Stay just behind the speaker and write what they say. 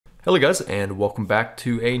Hello guys, and welcome back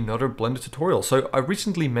to another Blender tutorial. So I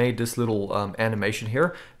recently made this little animation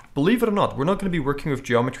here. Believe it or not, we're not going to be working with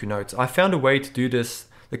geometry nodes. I found a way to do this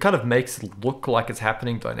that kind of makes it look like it's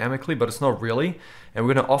happening dynamically, but it's not really. And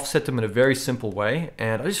we're going to offset them in a very simple way.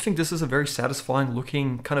 And I just think this is a very satisfying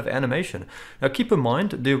looking kind of animation. Now keep in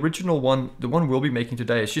mind, the original one, the one we'll be making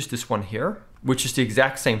today is just this one here, which is the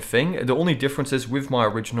exact same thing. The only difference is with my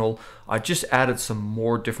original, I just added some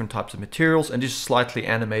more different types of materials and just slightly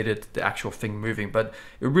animated the actual thing moving. But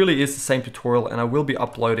it really is the same tutorial, and I will be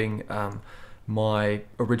uploading my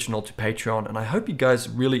original to Patreon, and I hope you guys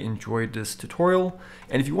really enjoyed this tutorial.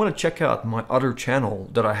 And if you want to check out my other channel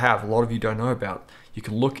that I have, a lot of you don't know about, you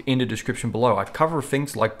can look in the description below. I cover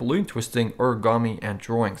things like balloon twisting, origami, and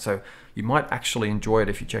drawing, so you might actually enjoy it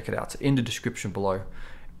if you check it out. So in the description below.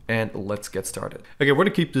 And let's get started. Okay, we're going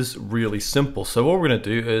to keep this really simple. So what we're going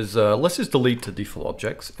to do is let's just delete the default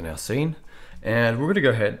objects in our scene, and we're going to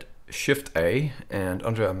go ahead, Shift A, and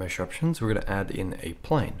under our mesh options, we're going to add in a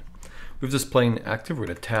plane. With this plane active, we're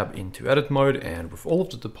going to tab into edit mode, and with all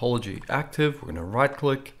of the topology active, we're going to right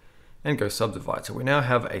click and go subdivide. So we now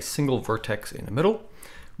have a single vertex in the middle.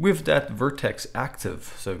 With that vertex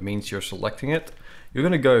active, so it means you're selecting it, you're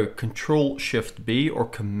going to go Control Shift B or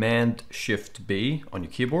Command Shift B on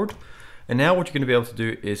your keyboard. And now what you're going to be able to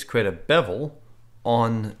do is create a bevel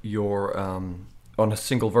on your on a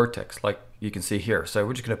single vertex, like you can see here. So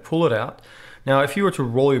we're just going to pull it out. Now, if you were to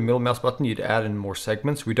roll your middle mouse button, you'd add in more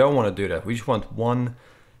segments. We don't want to do that. We just want one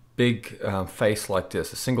big face like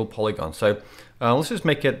this, a single polygon. So let's just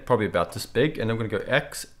make it probably about this big, and I'm going to go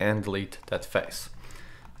X and delete that face.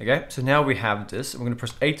 Okay, so now we have this. We're going to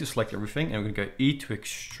press A to select everything, and we're going to go E to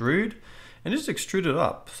extrude, and just extrude it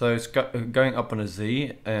up. So it's going up on a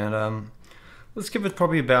Z, and let's give it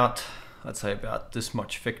probably about, let's say about this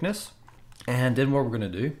much thickness. And then what we're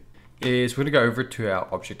going to do is we're going to go over to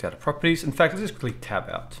our object data properties. In fact, let's just quickly tab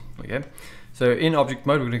out. Okay, so in object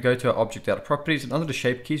mode, we're going to go to our object data properties, and under the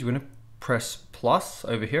shape keys, we're going to press plus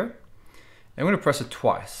over here, and we're going to press it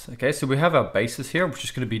twice. Okay, so we have our basis here, which is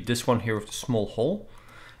going to be this one here with the small hole.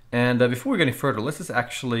 And before we go any further, let's just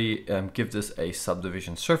actually give this a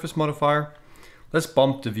subdivision surface modifier. Let's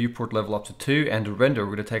bump the viewport level up to 2, and the render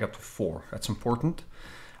we're going to take up to 4. That's important.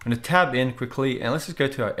 I'm going to tab in quickly, and let's just go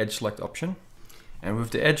to our edge select option. And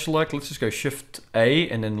with the edge select, let's just go Shift A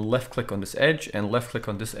and then left click on this edge and left click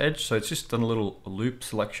on this edge. So it's just done a little loop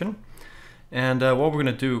selection. And what we're going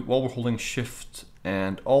to do while we're holding Shift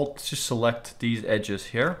and Alt, just select these edges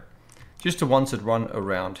here, just the ones that run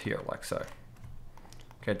around here like so.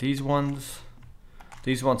 Okay, these ones,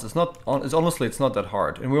 it's honestly, it's not that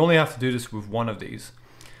hard. And we only have to do this with one of these.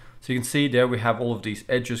 So you can see there we have all of these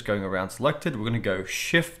edges going around selected. We're going to go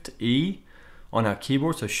Shift E on our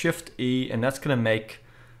keyboard, so Shift E, and that's going to make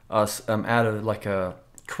us add like a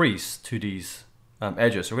crease to these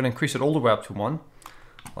edges. So we're going to increase it all the way up to 1,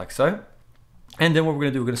 like so. And then what we're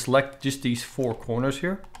going to do, we're going to select just these 4 corners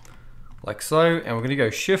here, like so, and we're going to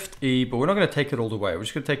go Shift E, but we're not going to take it all the way. We're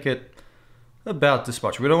just going to take it about this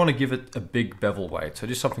much. We don't want to give it a big bevel weight, so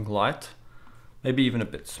just something light, maybe even a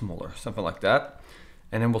bit smaller, something like that.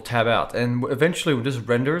 And then we'll tab out, and eventually when this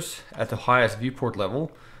renders at the highest viewport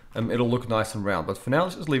level, it'll look nice and round. But for now,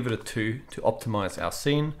 let's just leave it at 2 to optimize our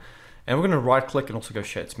scene. And we're going to right click and also go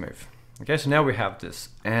Shade Smooth. Okay, so now we have this,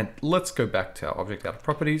 and let's go back to our object data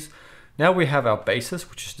properties. Now we have our basis,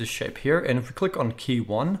 which is this shape here. And if we click on key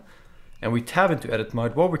 1 and we tab into edit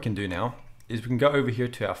mode, what we can do now is we can go over here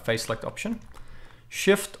to our face select option,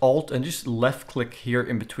 Shift Alt, and just left click here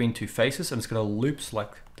in between 2 faces, and it's going to loop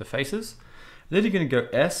select the faces. And then you're going to go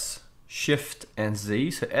S, Shift, and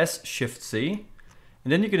Z. So S, Shift, Z.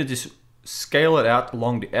 And then you're going to just scale it out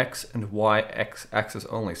along the X and Y axis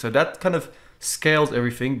only. So that kind of scales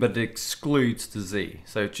everything, but it excludes the Z.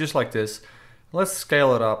 So just like this, let's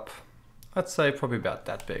scale it up. I'd say probably about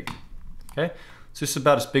that big. Okay, so it's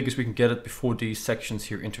about as big as we can get it before these sections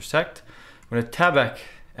here intersect. I'm going to tab back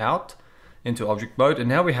out into object mode, and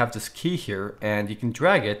now we have this key here, and you can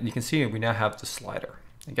drag it, and you can see we now have the slider.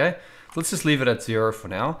 Okay, let's just leave it at 0 for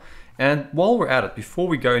now. And while we're at it, before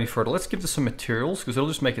we go any further, let's give this some materials, because it'll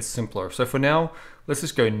just make it simpler. So for now, let's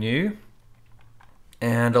just go new,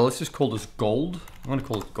 and let's just call this gold. I'm going to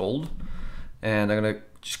call it gold, and I'm going to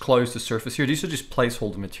just close the surface here. These are just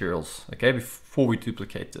placeholder materials, okay, before we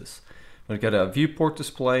duplicate this. I'm going to go to our viewport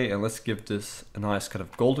display, and let's give this a nice kind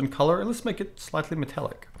of golden color, and let's make it slightly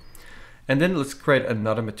metallic. And then let's create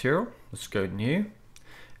another material. Let's go new,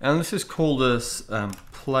 and let's just call this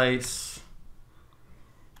placeholder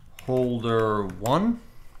 1.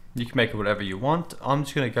 You can make it whatever you want. I'm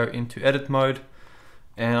just going to go into edit mode,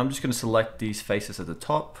 and I'm just going to select these faces at the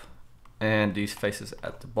top, and these faces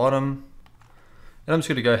at the bottom. And I'm just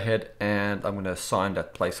going to go ahead and I'm going to assign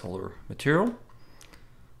that placeholder material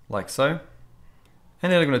like so.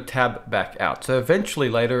 And then I'm going to tab back out. So eventually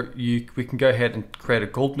later we can go ahead and create a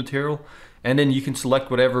gold material, and then you can select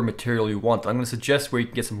whatever material you want. I'm going to suggest where you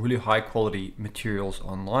can get some really high quality materials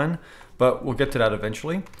online, but we'll get to that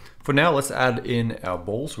eventually. For now, let's add in our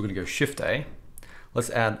balls. We're going to go Shift A. Let's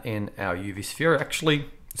add in our UV sphere. Actually,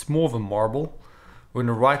 it's more of a marble. We're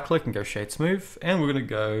going to right click and go Shade Smooth, and we're going to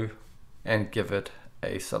go and give it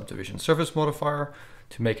a subdivision surface modifier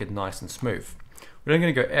to make it nice and smooth. We're then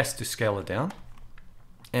going to go S to scale it down.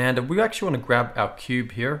 And we actually want to grab our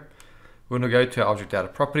cube here. We're going to go to our object data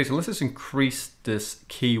properties, and let's just increase this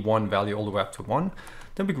key 1 value all the way up to 1.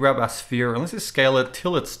 Then we grab our sphere and let's just scale it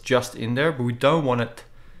till it's just in there, but we don't want it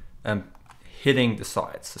hitting the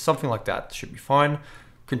sides. So something like that should be fine.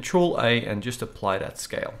 Control A and just apply that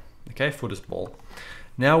scale, okay, for this ball.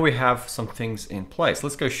 Now we have some things in place.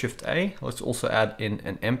 Let's go Shift A. Let's also add in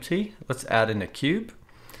an empty. Let's add in a cube.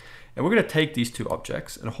 And we're going to take these two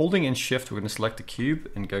objects, and holding in Shift, we're going to select the cube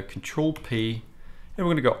and go Control P, and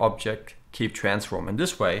we're going to go Object, Keep Transform. And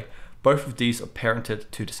this way, both of these are parented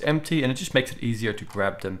to this empty, and it just makes it easier to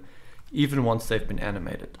grab them even once they've been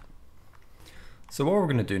animated. So what we're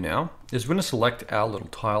going to do now is we're going to select our little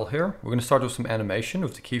tile here. We're going to start with some animation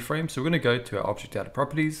with the keyframe. So we're going to go to our Object Data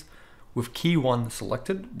Properties. With key 1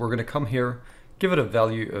 selected, we're going to come here, give it a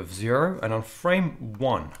value of 0, and on frame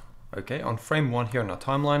 1, okay, on frame 1 here in our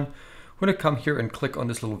timeline, we're going to come here and click on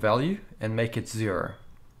this little value and make it 0.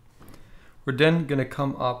 We're then going to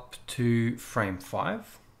come up to frame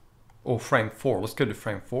 5 or frame 4. Let's go to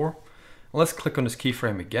frame 4. And let's click on this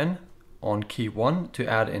keyframe again on key 1 to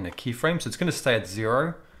add in a keyframe. So it's going to stay at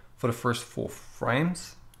 0 for the first 4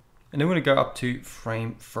 frames. And then we're going to go up to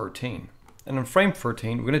frame 13. And on frame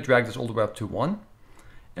 13, we're going to drag this all the way up to 1.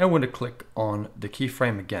 And we're going to click on the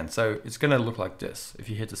keyframe again. So it's going to look like this if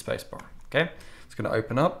you hit the spacebar. Okay, it's going to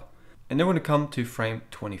open up, and then we're going to come to frame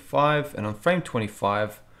 25. And on frame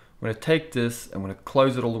 25, we're going to take this and we're going to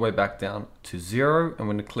close it all the way back down to 0. And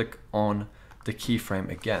we're going to click on the keyframe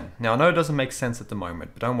again. Now I know it doesn't make sense at the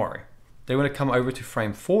moment, but don't worry. Then we're going to come over to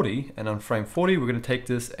frame 40, and on frame 40, we're going to take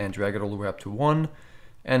this and drag it all the way up to 1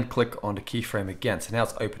 and click on the keyframe again. So now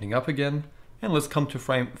it's opening up again. And let's come to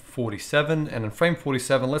frame 47, and in frame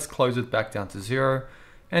 47, let's close it back down to 0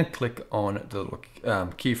 and click on the little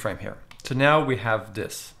keyframe here. So now we have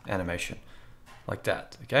this animation like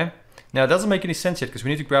that, okay? Now it doesn't make any sense yet because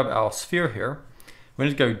we need to grab our sphere here. We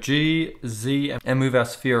need to go G, Z, and move our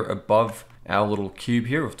sphere above our little cube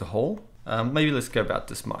here with the hole. Maybe let's go about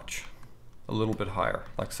this much, a little bit higher,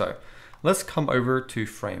 like so. Let's come over to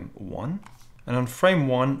frame 1, and on frame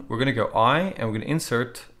 1, we're gonna go I, and we're gonna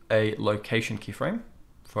insert a location keyframe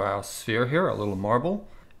for our sphere here, a little marble.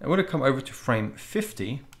 And we're going to come over to frame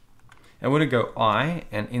 50, and we're going to go I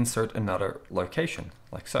and insert another location,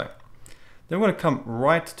 like so. Then we're going to come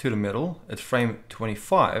right to the middle at frame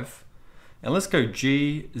 25, and let's go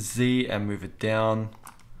G, Z, and move it down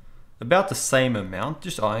about the same amount,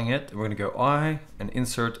 just eyeing it. We're going to go I and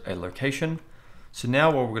insert a location. So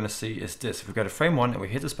now what we're going to see is this. If we go to frame 1 and we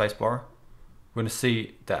hit the spacebar, we're going to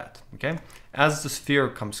see that, okay? As the sphere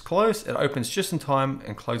comes close, it opens just in time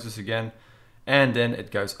and closes again, and then it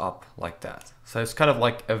goes up like that. So it's kind of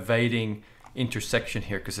like evading intersection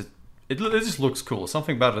here because it just looks cool.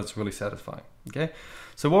 Something about it that's really satisfying, okay?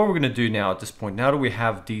 So what we're going to do now at this point, now that we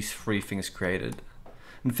have these 3 things created,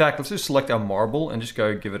 in fact, let's just select our marble and just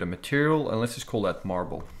go give it a material, and let's just call that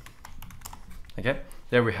marble, okay?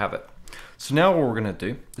 There we have it. So now what we're going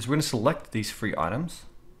to do is we're going to select these 3 items,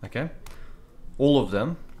 okay? All of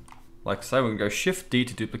them, like so. We're going to go Shift D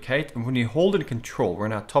to duplicate, and when you hold in Control, we're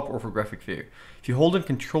in our top orthographic view. If you hold in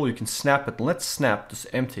Control, you can snap it. Let's snap this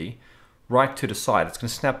empty right to the side. It's going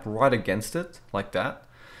to snap right against it, like that.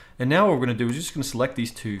 And now what we're going to do is just going to select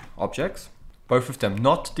these 2 objects, both of them,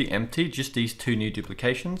 not the empty, just these 2 new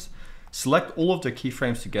duplications. Select all of the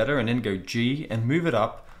keyframes together, and then go G and move it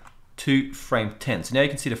up to frame 10. So now you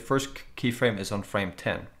can see the first keyframe is on frame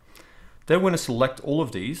 10. Then we're going to select all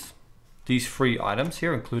of these 3 items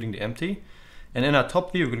here, including the empty. And in our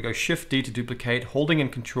top view, we're going to go Shift D to duplicate, holding in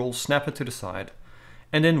Control, snap it to the side.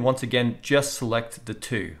 And then once again, just select the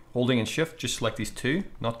 2. Holding in Shift, just select these 2,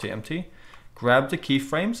 not the empty. Grab the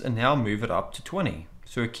keyframes and now move it up to 20.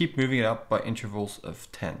 So we keep moving it up by intervals of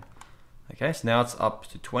 10. Okay, so now it's up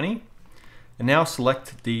to 20. And now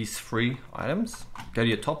select these 3 items. Go to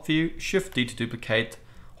your top view, Shift D to duplicate,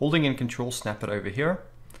 holding in Control, snap it over here.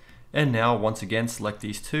 And now once again, select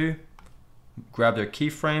these 2. Grab their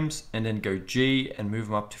keyframes and then go G and move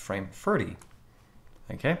them up to frame 30.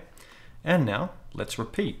 Okay, and now let's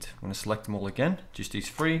repeat. I'm going to select them all again, just these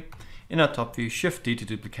three. In our top view, Shift D to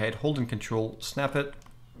duplicate, hold and Control, snap it.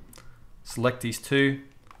 Select these two,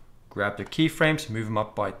 grab the keyframes, move them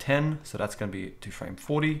up by 10, so that's going to be to frame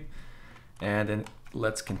 40. And then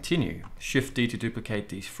let's continue. Shift D to duplicate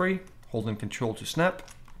these three, hold and Control to snap.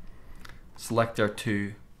 Select our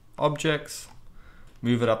two objects,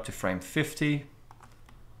 move it up to frame 50.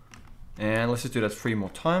 And let's just do that 3 more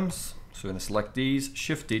times. So we're going to select these,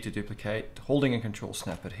 Shift D to duplicate, holding and Control,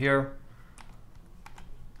 snap it here.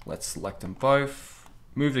 Let's select them both,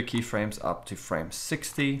 move the keyframes up to frame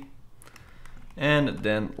 60. And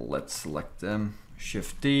then let's select them,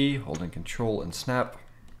 Shift D, holding Control and snap.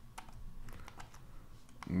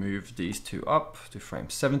 Move these two up to frame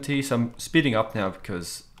 70. So I'm speeding up now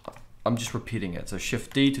because I'm just repeating it. So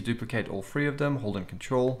Shift D to duplicate all 3 of them, holding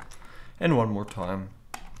Control. And one more time,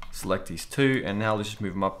 select these two, and now let's just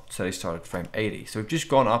move them up so they start at frame 80. So we've just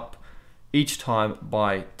gone up each time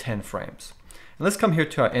by 10 frames. And let's come here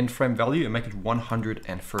to our end frame value and make it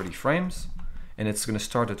 130 frames. And it's going to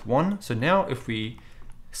start at 1. So now if we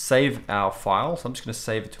save our file, so I'm just going to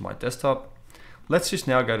save it to my desktop. Let's just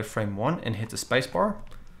now go to frame 1 and hit the spacebar.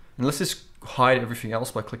 And let's just hide everything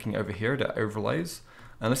else by clicking over here to overlays.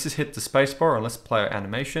 And let's just hit the spacebar and let's play our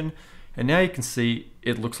animation. And now you can see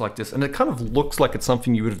it looks like this. And it kind of looks like it's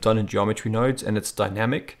something you would have done in geometry nodes, and it's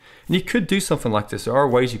dynamic. And you could do something like this. There are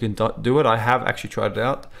ways you can do it. I have actually tried it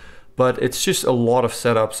out, but it's just a lot of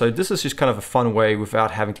setup. So this is just kind of a fun way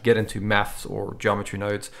without having to get into maths or geometry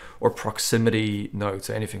nodes or proximity nodes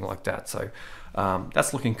or anything like that. So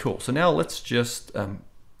that's looking cool. So now let's just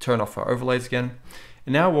turn off our overlays again.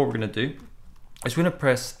 And now what we're going to do is we're going to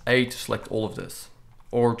press A to select all of this,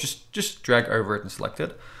 or just drag over it and select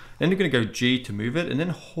it. Then you're going to go G to move it, and then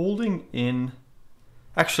holding in,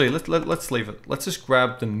 actually let's leave it. Let's just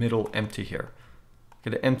grab the middle empty here.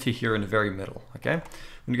 Get an empty here in the very middle, okay? I'm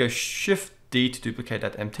going to go Shift D to duplicate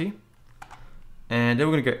that empty. And then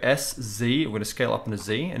we're going to go S, Z, we're going to scale up in the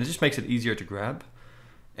Z, and it just makes it easier to grab.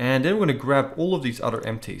 And then we're going to grab all of these other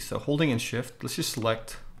empties. So holding in Shift, let's just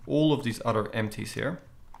select all of these other empties here.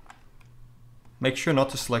 Make sure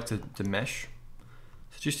not to select the mesh.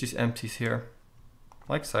 So just these empties here,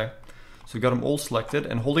 like so. So we got them all selected,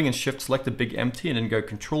 and holding in Shift, select the big empty, and then go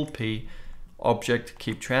Control P, Object,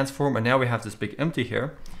 Keep Transform, and now we have this big empty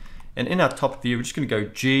here. And in our top view, we're just going to go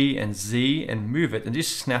G and Z and move it, and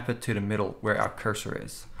just snap it to the middle where our cursor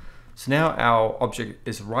is. So now our object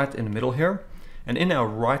is right in the middle here, and in our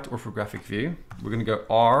right orthographic view, we're going to go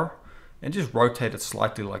R and just rotate it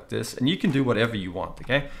slightly like this, and you can do whatever you want,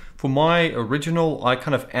 okay? For my original, I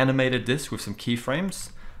kind of animated this with some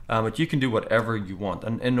keyframes. But you can do whatever you want.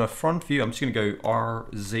 And in the front view, I'm just going to go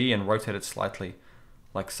RZ and rotate it slightly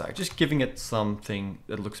like so, just giving it something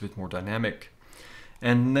that looks a bit more dynamic.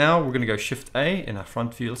 And now we're going to go Shift A in our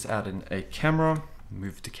front view. Let's add in a camera,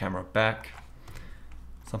 move the camera back,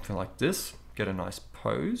 something like this. Get a nice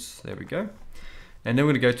pose. There we go. And then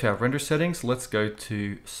we're going to go to our render settings. Let's go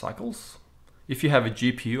to cycles. If you have a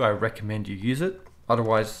GPU, I recommend you use it.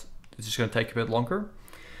 Otherwise, it's just going to take a bit longer.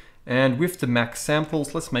 And with the max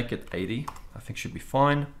samples, let's make it 80. I think should be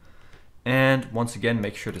fine. And once again,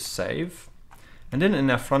 make sure to save. And then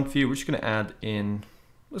in our front view, we're just going to add in,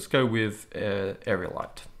 let's go with area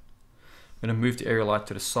light. I'm going to move the area light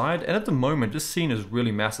to the side. And at the moment, this scene is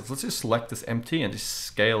really massive. Let's just select this empty and just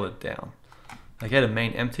scale it down. I get a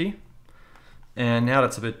main empty. And now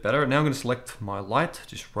that's a bit better. Now I'm going to select my light,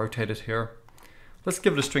 just rotate it here. Let's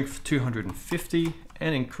give it a strength of 250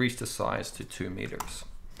 and increase the size to 2 meters.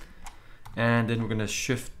 And then we're going to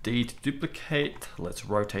Shift D to duplicate. Let's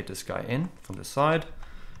rotate this guy in from the side.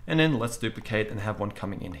 And then let's duplicate and have one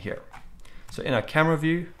coming in here. So in our camera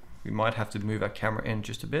view, we might have to move our camera in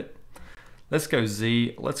just a bit. Let's go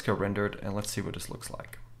Z, let's go rendered, and let's see what this looks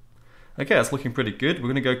like. Okay, that's looking pretty good.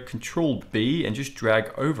 We're going to go Control B and just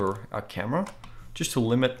drag over our camera, just to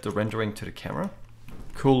limit the rendering to the camera.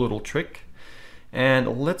 Cool little trick.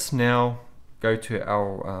 And let's now go to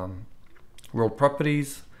our world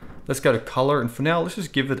properties. Let's go to color, and for now, let's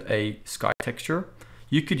just give it a sky texture.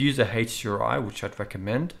 You could use a HDRI, which I'd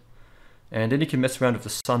recommend. And then you can mess around with the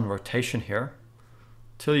sun rotation here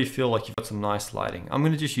till you feel like you've got some nice lighting. I'm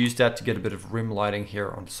going to just use that to get a bit of rim lighting here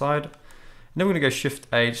on the side. And then we're going to go Shift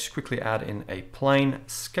A, just quickly add in a plane,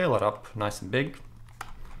 scale it up nice and big.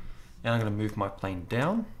 And I'm going to move my plane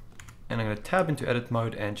down. And I'm going to tab into edit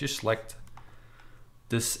mode and just select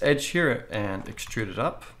this edge here and extrude it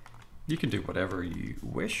up. You can do whatever you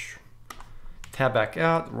wish. Tab back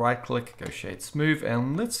out, right click, go shade smooth,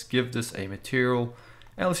 and let's give this a material,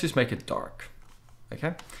 and let's just make it dark.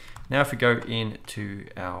 Okay. Now if we go into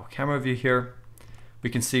our camera view here, we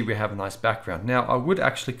can see we have a nice background. Now I would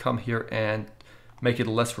actually come here and make it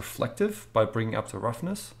less reflective by bringing up the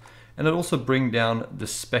roughness, and it also bring down the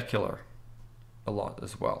specular a lot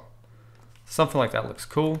as well. Something like that looks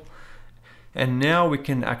cool. And now we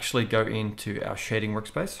can actually go into our shading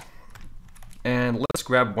workspace, and let's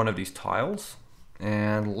grab one of these tiles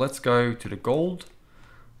and let's go to the gold.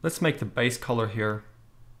 Let's make the base color here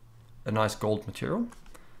a nice gold material,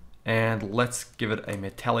 and let's give it a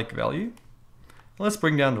metallic value. Let's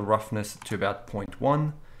bring down the roughness to about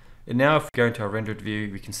 0.1. And now if we go into our rendered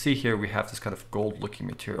view, we can see here we have this kind of gold looking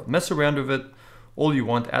material. Mess around with it all you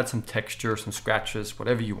want, add some texture, some scratches,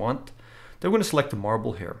 whatever you want. Then we're going to select the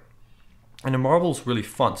marble here. And the marble is really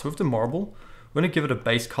fun. So with the marble, we're going to give it a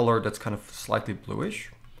base color that's kind of slightly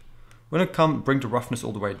bluish. We're going to bring the roughness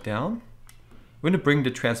all the way down. We're going to bring the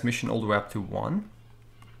transmission all the way up to 1.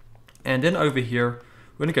 And then over here,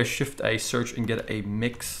 we're going to go Shift A, search, and get a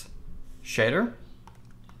mix shader.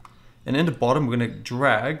 And in the bottom, we're going to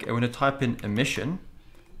drag, and we're going to type in emission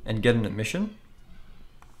and get an emission.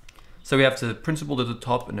 So we have the principled at the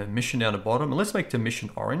top and emission down the bottom. And let's make the emission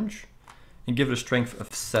orange and give it a strength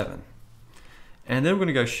of 7. And then we're going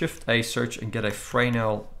to go Shift A, search, and get a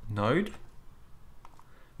Fresnel node.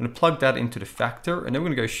 I'm going to plug that into the factor, and then we're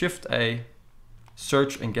going to go Shift A,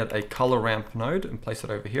 search, and get a color ramp node and place it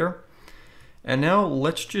over here. And now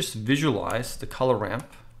let's just visualize the color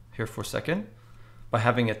ramp here for a second by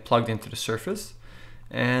having it plugged into the surface.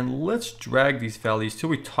 And let's drag these values till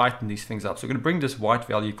we tighten these things up. So we're going to bring this white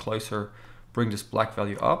value closer, bring this black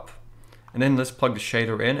value up. And then let's plug the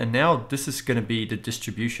shader in, and now this is going to be the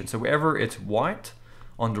distribution. So wherever it's white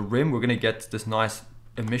on the rim, we're going to get this nice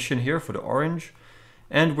emission here for the orange.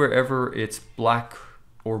 And wherever it's black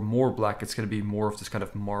or more black, it's going to be more of this kind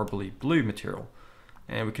of marbly blue material.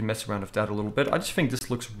 And we can mess around with that a little bit. I just think this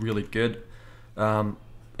looks really good.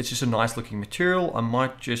 It's just a nice looking material. I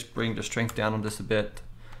might just bring the strength down on this a bit,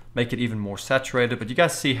 make it even more saturated, but you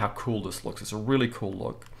guys see how cool this looks. It's a really cool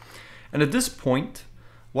look. And at this point,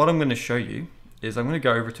 what I'm going to show you is I'm going to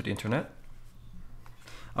go over to the internet.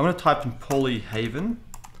 I'm going to type in Polyhaven.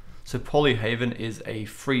 So Polyhaven is a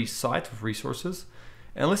free site with resources.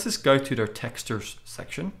 And let's just go to their textures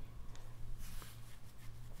section.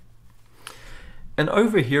 And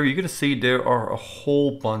over here, you're going to see there are a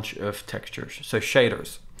whole bunch of textures, so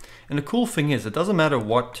shaders. And the cool thing is, it doesn't matter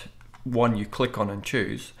what one you click on and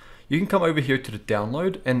choose. You can come over here to the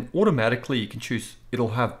download, and automatically you can choose, it'll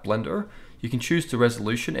have Blender. You can choose the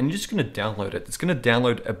resolution, and you're just going to download it. It's going to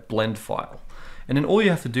download a blend file. And then all you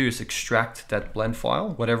have to do is extract that blend file,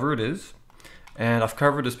 whatever it is. And I've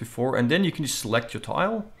covered this before, and then you can just select your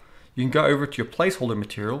tile. You can go over to your placeholder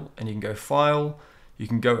material, and you can go File, you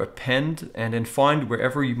can go Append, and then find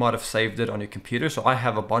wherever you might have saved it on your computer. So I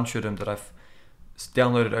have a bunch of them that I've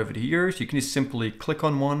downloaded over the years. You can just simply click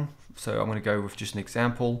on one. So I'm going to go with just an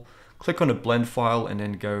example. Click on a blend file, and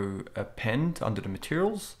then go Append under the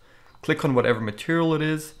materials. Click on whatever material it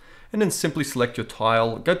is, and then simply select your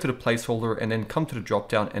tile, go to the placeholder, and then come to the drop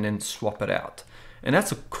down and then swap it out. And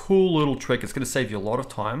that's a cool little trick. It's going to save you a lot of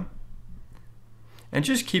time. And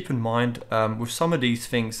just keep in mind with some of these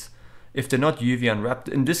things, if they're not UV unwrapped,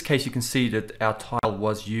 in this case you can see that our tile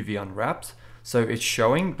was UV unwrapped, so it's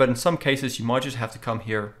showing. But in some cases you might just have to come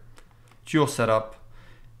here to your setup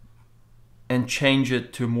and change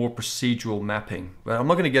it to more procedural mapping. But I'm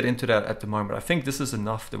not going to get into that at the moment. I think this is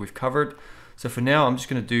enough that we've covered. So for now, I'm just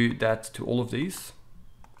going to do that to all of these.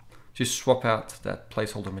 Just swap out that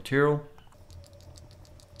placeholder material.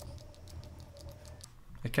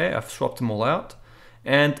 Okay, I've swapped them all out.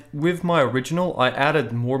 And with my original, I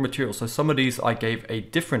added more material. So some of these I gave a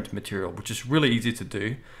different material, which is really easy to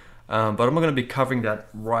do. But I'm not going to be covering that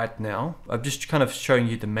right now. I'm just kind of showing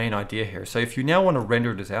you the main idea here. So if you now want to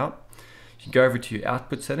render this out, you can go over to your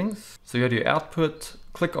output settings. So you go to your output,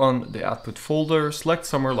 click on the output folder, select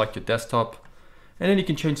somewhere like your desktop, and then you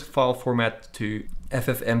can change the file format to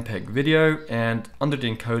FFmpeg video, and under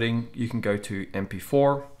the encoding, you can go to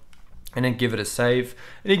MP4 and then give it a save,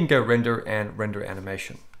 and you can go render and render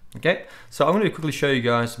animation. Okay, so I'm going to quickly show you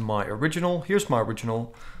guys my original. Here's my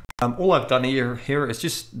original. All I've done here is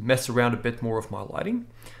just mess around a bit more with my lighting,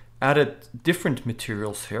 added different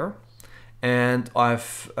materials here. And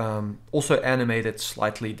I've also animated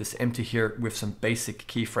slightly this empty here with some basic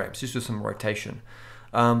keyframes, just with some rotation.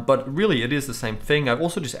 But really it is the same thing. I've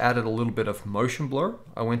also just added a little bit of motion blur.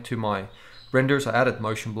 I went to my renders, I added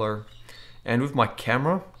motion blur. And with my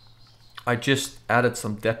camera, I just added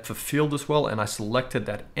some depth of field as well. And I selected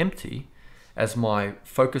that empty as my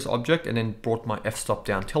focus object and then brought my f-stop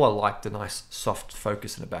down till I liked the nice soft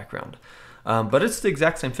focus in the background. But it's the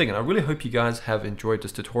exact same thing, and I really hope you guys have enjoyed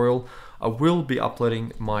this tutorial. I will be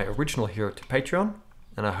uploading my original here to Patreon,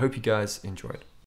 and I hope you guys enjoyed.